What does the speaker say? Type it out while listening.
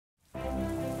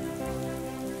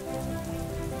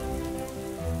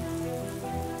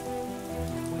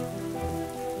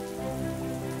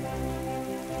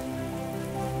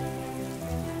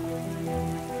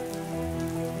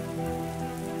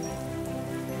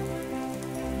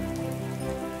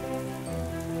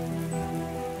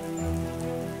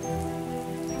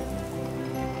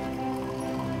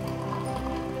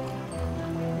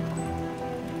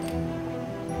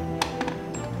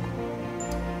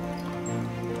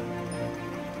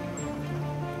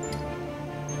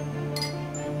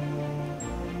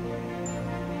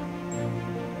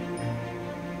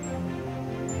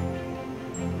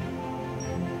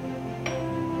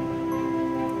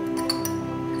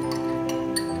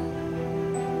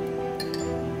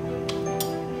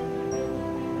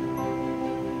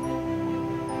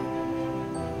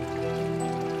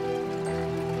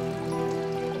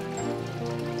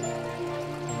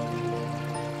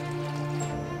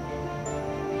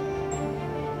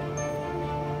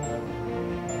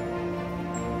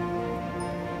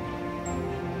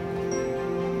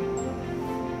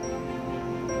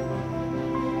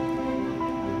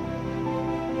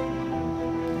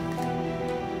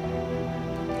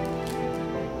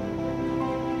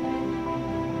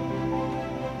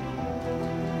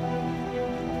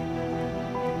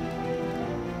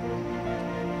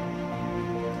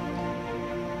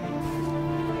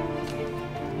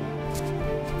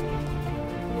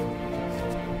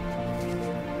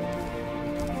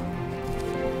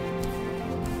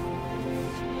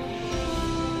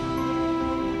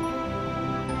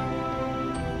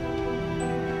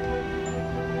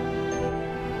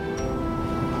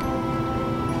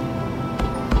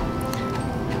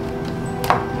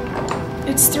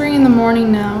It's 3 in the morning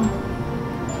now,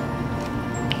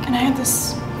 and I had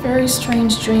this very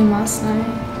strange dream last night.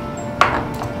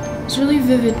 It was really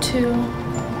vivid too.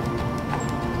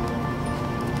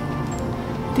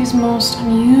 These most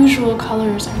unusual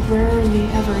colors I rarely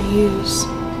ever use.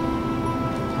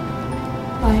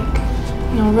 Like,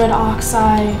 red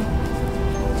oxide,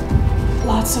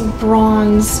 lots of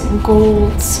bronze and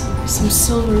golds, some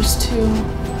silvers too.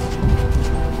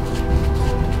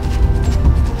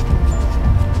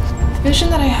 The vision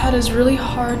that I had is really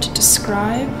hard to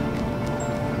describe,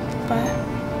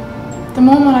 but the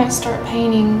moment I start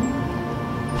painting,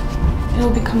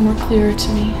 it'll become more clear to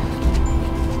me.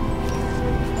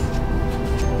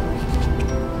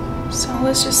 So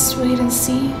let's just wait and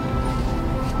see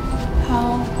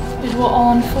how it will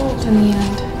all unfold in the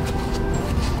end.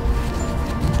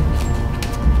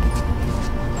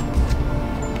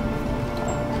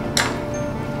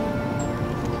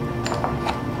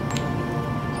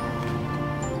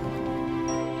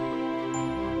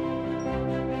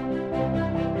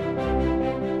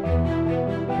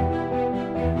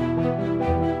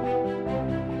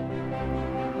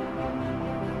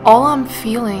 All I'm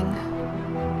feeling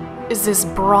is this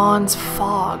bronze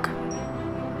fog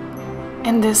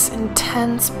and this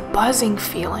intense buzzing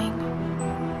feeling.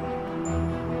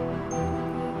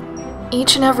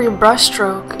 Each and every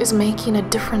brushstroke is making a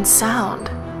different sound.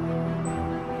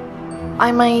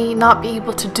 I may not be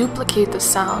able to duplicate the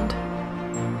sound.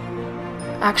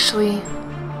 Actually,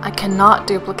 I cannot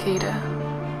duplicate it.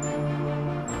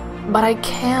 But I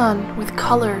can with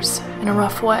colors in a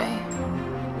rough way.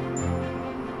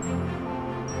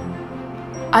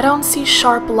 I don't see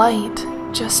sharp light,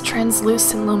 just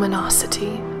translucent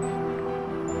luminosity.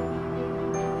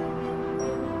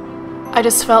 I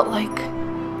just felt like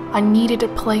I needed to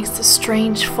place a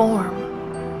strange form.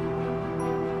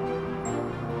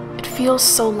 It feels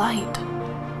so light.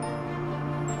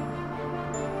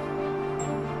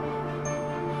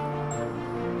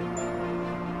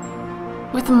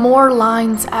 With more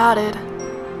lines added,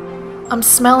 I'm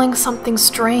smelling something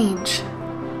strange.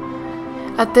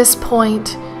 At this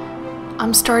point,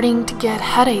 I'm starting to get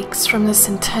headaches from this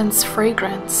intense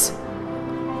fragrance,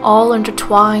 all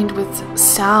intertwined with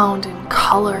sound and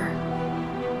color.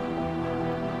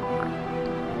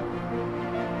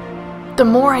 The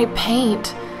more I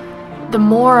paint, the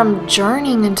more I'm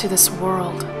journeying into this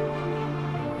world.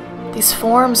 These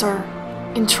forms are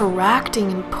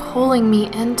interacting and pulling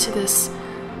me into this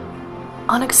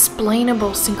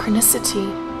unexplainable synchronicity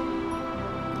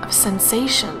of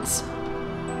sensations.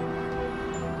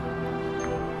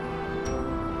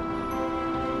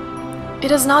 It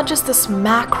is not just this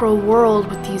macro world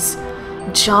with these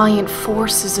giant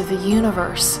forces of the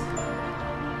universe,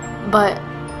 but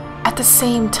at the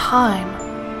same time,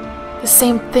 the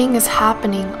same thing is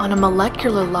happening on a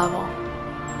molecular level.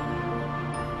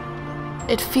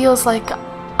 It feels like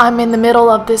I'm in the middle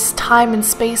of this time and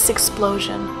space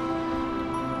explosion.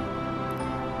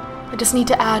 I just need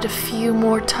to add a few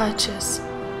more touches.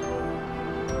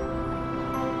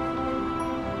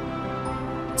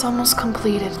 It's almost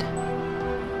completed.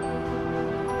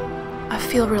 I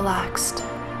feel relaxed.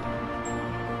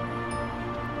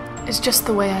 It's just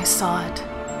the way I saw it.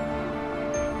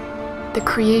 The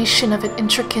creation of an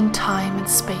intricate time and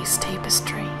space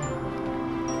tapestry.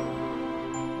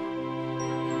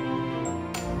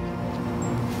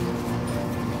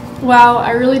 Wow,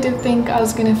 I really did think I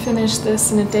was gonna finish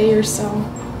this in a day or so,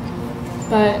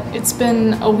 but it's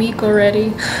been a week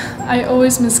already. I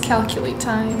always miscalculate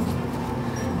time.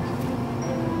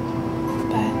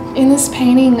 But in this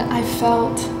painting, I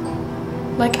felt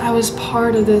like I was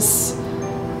part of this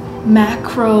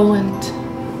macro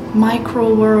and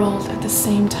micro world at the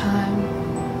same time.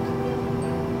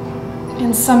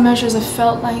 In some measures, I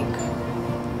felt like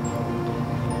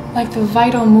the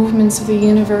vital movements of the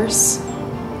universe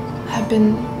have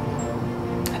been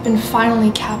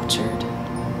finally captured.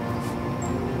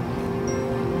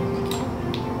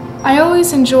 I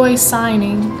always enjoy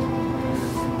signing,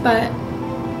 but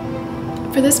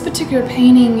for this particular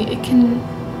painting, it can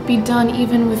be done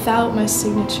even without my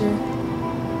signature.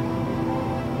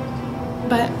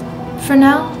 But for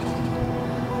now,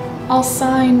 I'll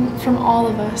sign from all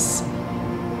of us,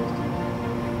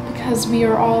 because we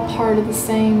are all part of the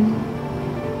same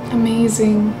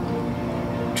amazing,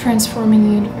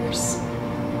 transforming universe.